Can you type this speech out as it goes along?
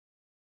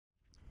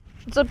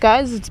What's up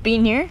guys, it's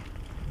Bean here.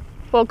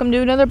 Welcome to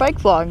another bike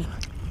vlog.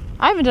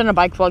 I haven't done a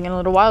bike vlog in a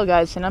little while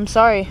guys, and I'm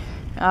sorry.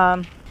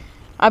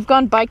 I've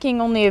gone biking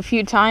only a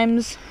few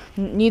times.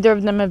 Neither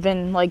of them have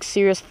been like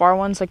serious far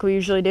ones like we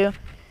usually do.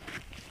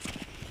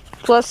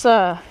 Plus,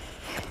 it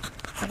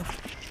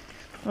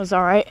was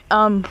alright.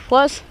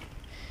 Plus,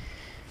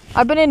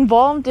 I've been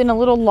involved in a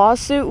little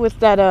lawsuit with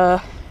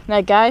that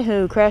guy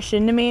who crashed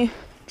into me.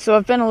 So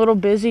I've been a little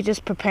busy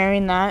just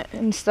preparing that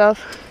and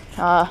stuff.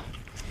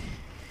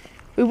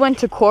 We went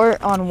to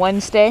court on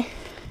Wednesday.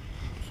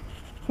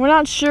 We're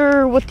not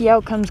sure what the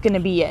outcome's gonna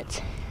be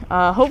yet.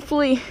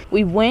 Hopefully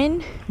we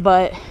win,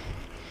 but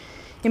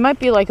it might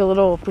be like a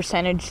little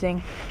percentage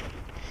thing.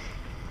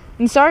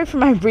 And sorry for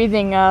my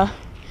breathing. I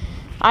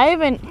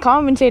haven't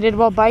commentated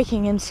while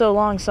biking in so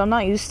long, so I'm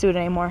not used to it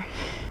anymore.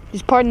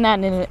 Just pardon that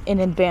in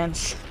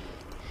advance.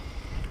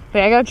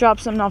 Wait, I gotta drop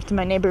something off to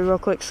my neighbor real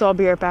quick, so I'll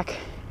be right back.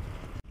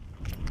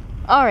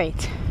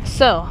 Alright,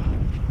 so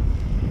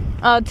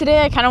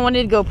today I kind of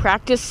wanted to go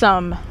practice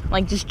some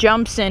like just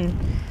jumps and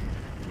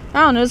I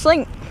don't know, it's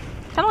like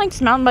kind of like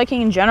just mountain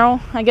biking in general,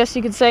 I guess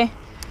you could say.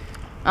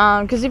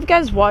 Because if you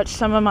guys watch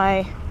some of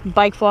my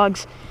bike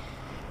vlogs,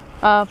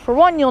 for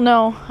one, you'll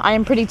know I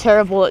am pretty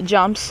terrible at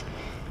jumps.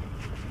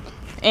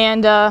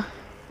 And I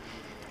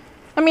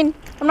mean,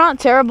 I'm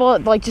not terrible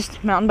at like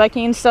just mountain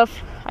biking and stuff.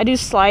 I do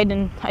slide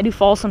and I do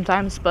fall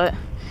sometimes, but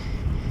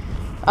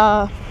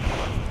I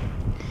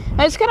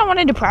just kind of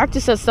wanted to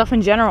practice that stuff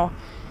in general.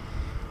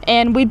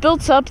 And we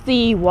built up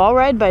the wall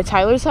ride by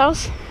Tyler's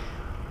house. You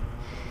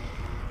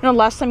know,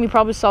 last time you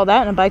probably saw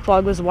that in a bike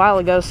vlog was a while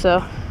ago,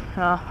 so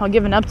I'll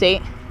give an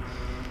update.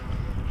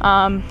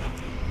 But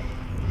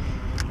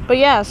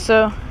yeah,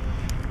 so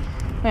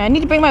I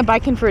need to bring my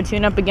bike in for a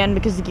tune-up again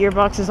because the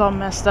gearbox is all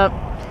messed up.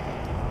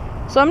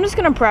 So I'm just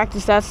gonna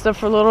practice that stuff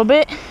for a little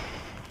bit.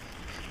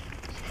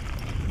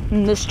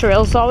 And this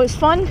trail is always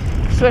fun,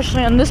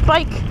 especially on this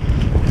bike.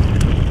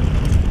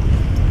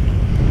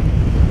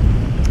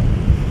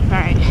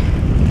 Alright.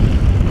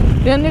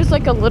 Then there's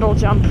like a little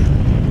jump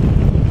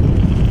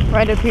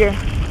right up here.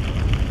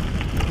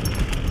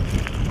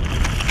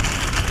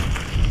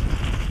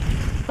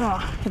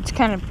 Oh, it's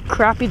kind of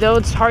crappy though.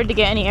 It's hard to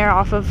get any air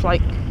off of.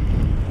 Like,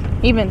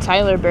 even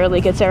Tyler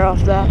barely gets air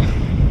off that.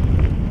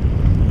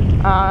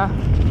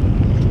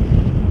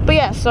 But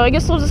yeah, so I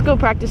guess we'll just go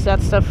practice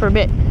that stuff for a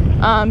bit.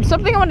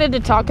 Something I wanted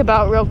to talk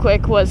about real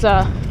quick was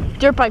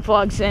dirt bike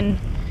vlogs and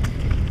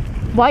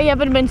why you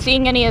haven't been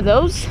seeing any of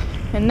those.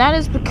 And that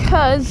is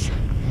because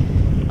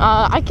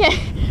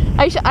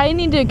I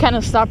need to kind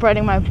of stop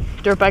riding my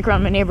dirt bike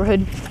around my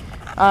neighborhood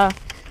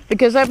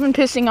because I've been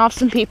pissing off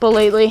some people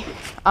lately.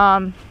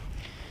 One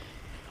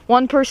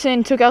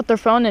person took out their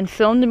phone and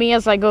filmed me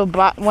as I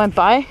went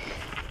by.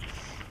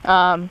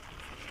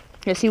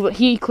 Yes,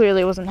 he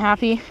clearly wasn't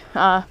happy.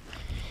 And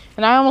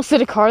I almost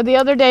hit a car the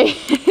other day.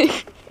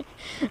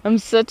 I'm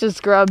such a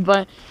scrub,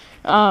 but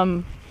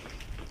I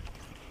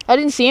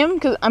didn't see him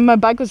because my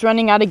bike was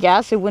running out of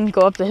gas. It wouldn't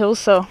go up the hill,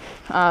 so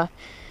I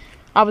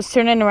was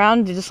turning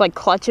around to just like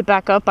clutch it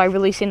back up by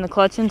releasing the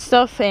clutch and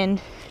stuff. And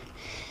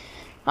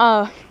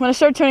when I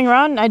started turning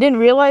around, I didn't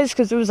realize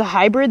because it was a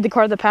hybrid, the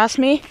car that passed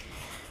me.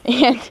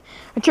 And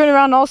I turned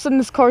around, and all of a sudden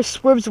this car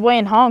swerves away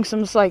and honks. I'm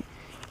just like,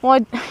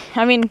 well,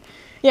 I mean,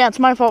 yeah, it's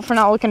my fault for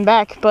not looking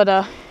back, but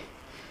I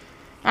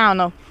don't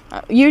know.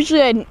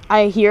 Usually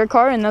I hear a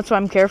car, and that's why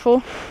I'm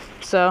careful.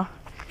 So,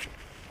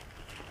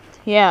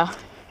 yeah.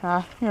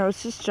 Here,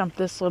 let's just jump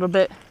this a little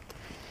bit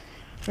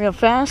real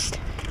fast.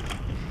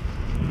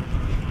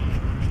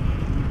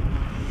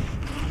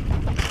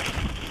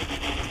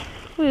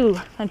 Woo,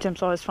 that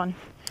jump's always fun.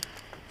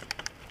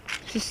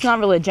 It's just not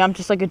really a jump,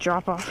 just like a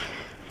drop off.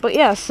 But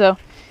yeah, so I'm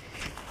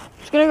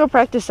just gonna go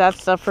practice that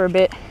stuff for a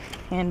bit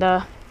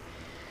and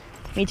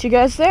meet you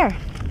guys there.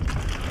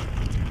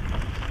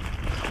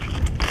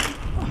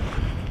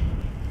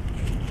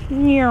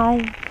 Meow.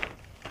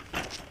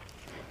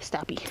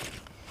 Stoppy.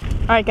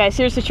 Alright guys,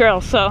 here's the trail.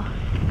 So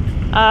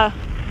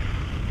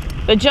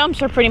the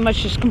jumps are pretty much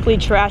just complete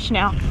trash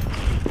now.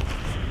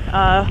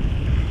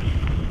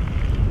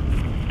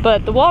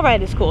 But the wall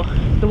ride is cool.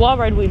 The wall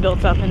ride we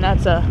built up, and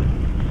that's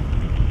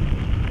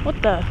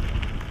what the?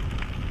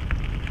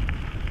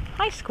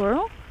 Hi,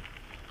 squirrel.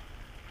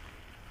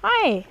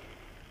 Hi.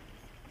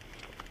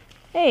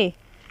 Hey.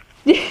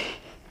 Did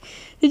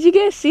you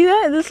guys see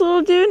that? This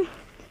little dude?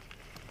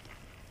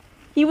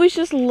 He was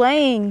just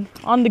laying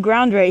on the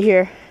ground right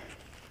here.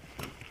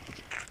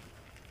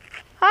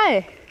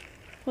 Hi.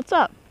 What's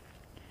up?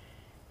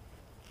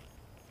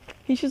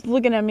 He's just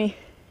looking at me.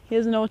 He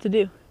doesn't know what to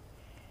do.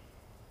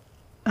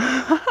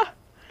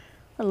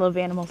 I love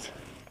animals.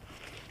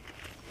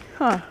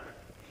 Huh.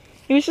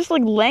 He was just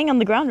like laying on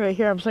the ground right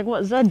here. I was like,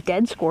 what, is that a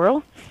dead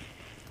squirrel?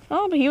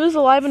 Oh, but he was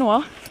alive and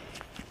well.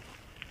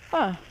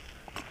 Huh.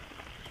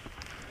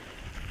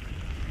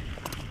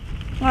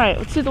 Alright,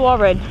 let's do the wall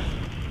ride.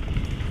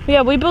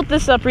 Yeah, we built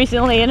this up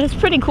recently and it's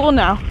pretty cool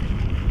now.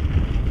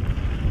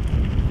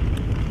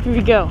 Here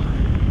we go.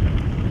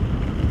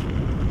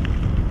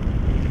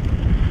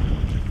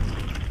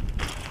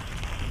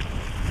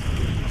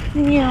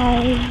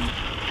 Yeah,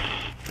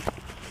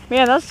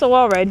 that's the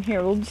wall ride.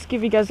 Here, we'll just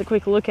give you guys a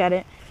quick look at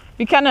it.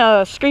 We kind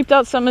of scraped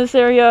out some of this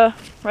area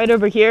right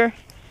over here.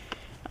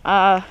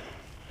 Made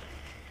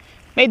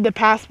the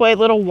pathway a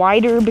little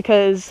wider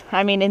because,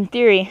 I mean, in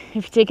theory,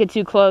 if you take it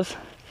too close,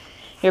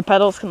 your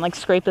pedals can like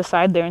scrape the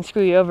side there and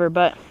screw you over.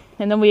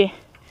 And then we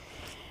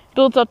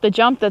built up the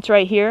jump that's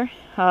right here.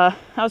 That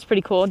was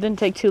pretty cool. It didn't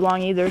take too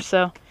long either.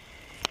 So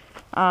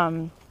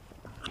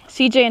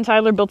CJ and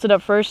Tyler built it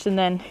up first, and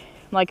then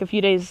like a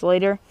few days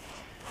later,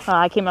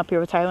 I came up here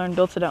with Tyler and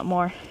built it up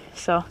more.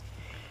 So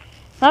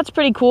that's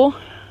pretty cool.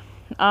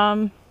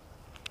 And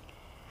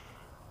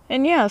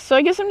yeah, so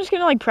I guess I'm just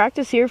gonna like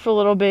practice here for a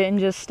little bit and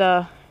just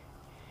I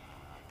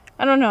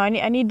don't know,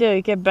 I need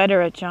to get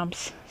better at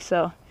jumps.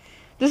 So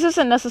this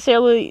isn't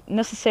necessarily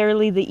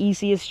the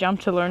easiest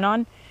jump to learn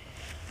on.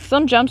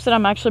 Some jumps that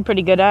I'm actually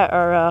pretty good at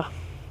are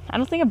I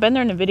don't think I've been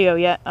there in a video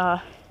yet.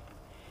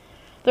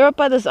 They're up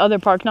by this other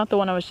park, not the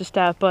one I was just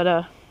at,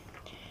 but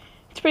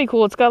it's pretty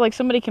cool. It's got like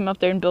somebody came up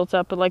there and built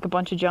up with like a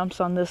bunch of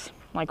jumps on this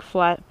like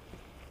flat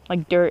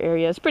like dirt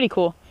area. It's pretty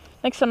cool.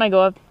 Next time I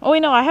go up, oh wait,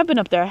 no, I have been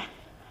up there,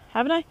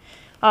 haven't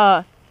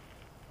I?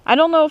 I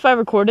don't know if I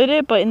recorded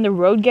it, but in the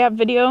road gap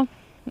video,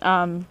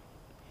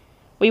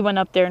 we went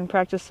up there and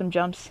practiced some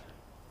jumps.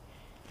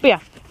 But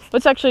yeah,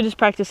 let's actually just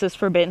practice this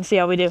for a bit and see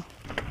how we do.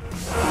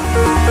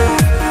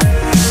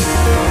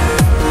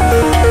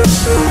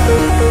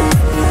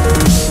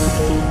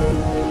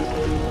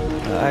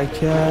 I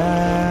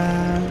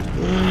can't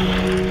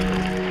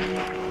believe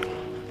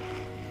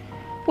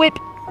Whip.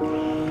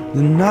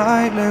 the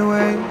night lay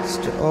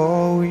waste to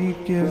all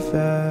we'd given.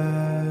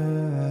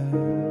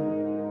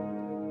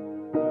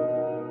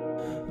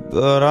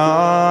 But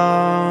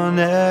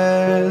honestly,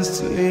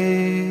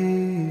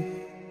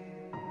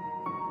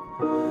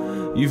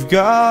 you've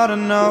gotta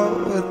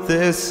know that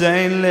this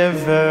ain't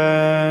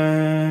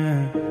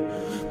living.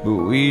 But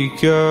we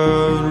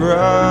could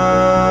run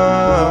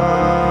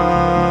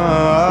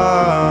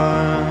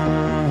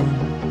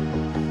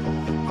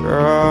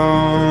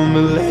from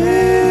Elysium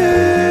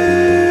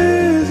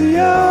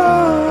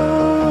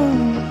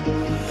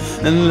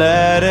and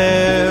let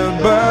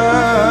it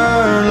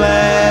burn,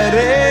 let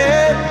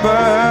it burn.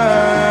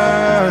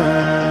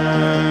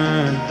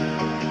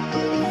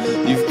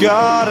 You've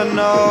gotta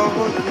know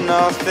that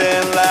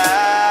nothing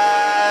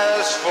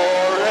lasts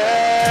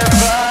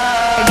forever.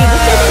 Hey, dude,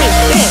 this is pretty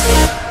sick.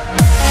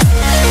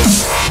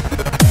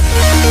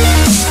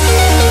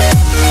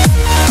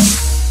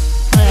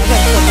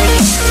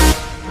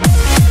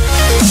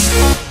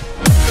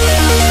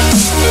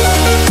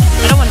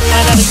 I don't want to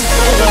add out of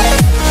control though.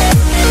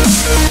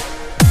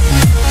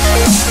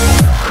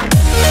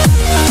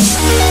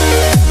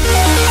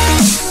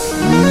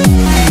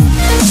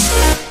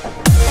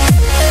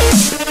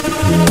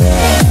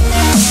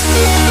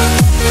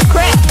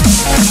 Crap!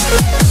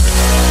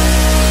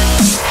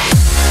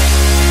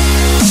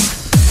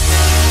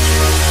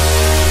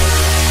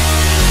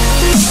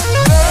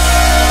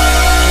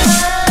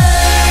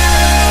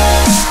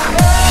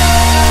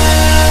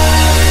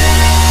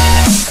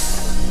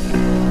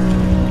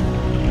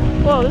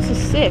 Whoa, this is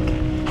sick.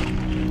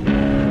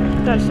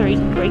 Gotta start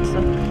using brakes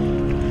though.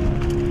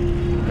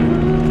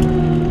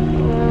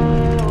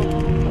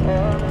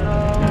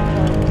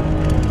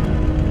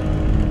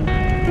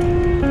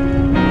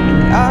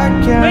 I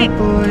can't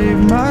believe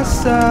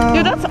myself.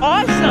 Dude, that's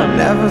awesome!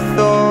 Never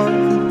thought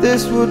that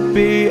this would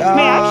be Man,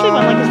 I actually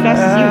went like as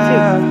fast as you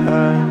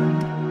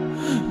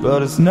too.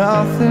 But it's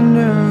nothing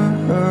new.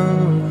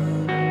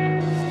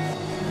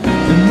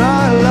 And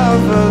my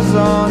lover's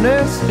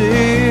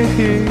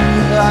honesty,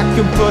 I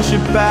can push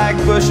it back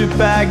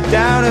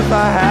down if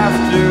I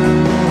have to.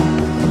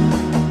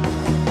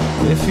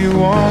 If you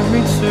want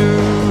me to,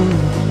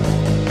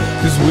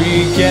 'cause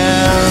we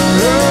can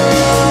run,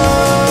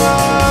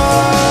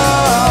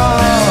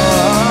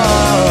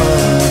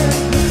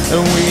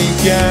 and we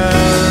can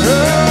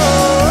run.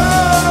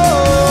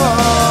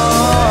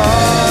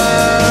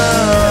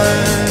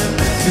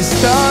 The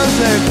stars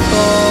they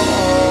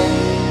fall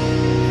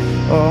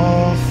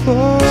all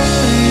for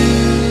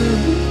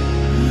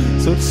you.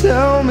 So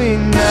tell me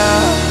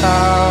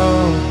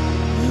now,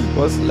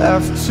 what's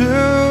left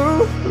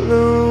to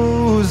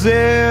lose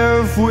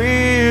if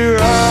we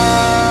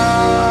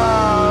run?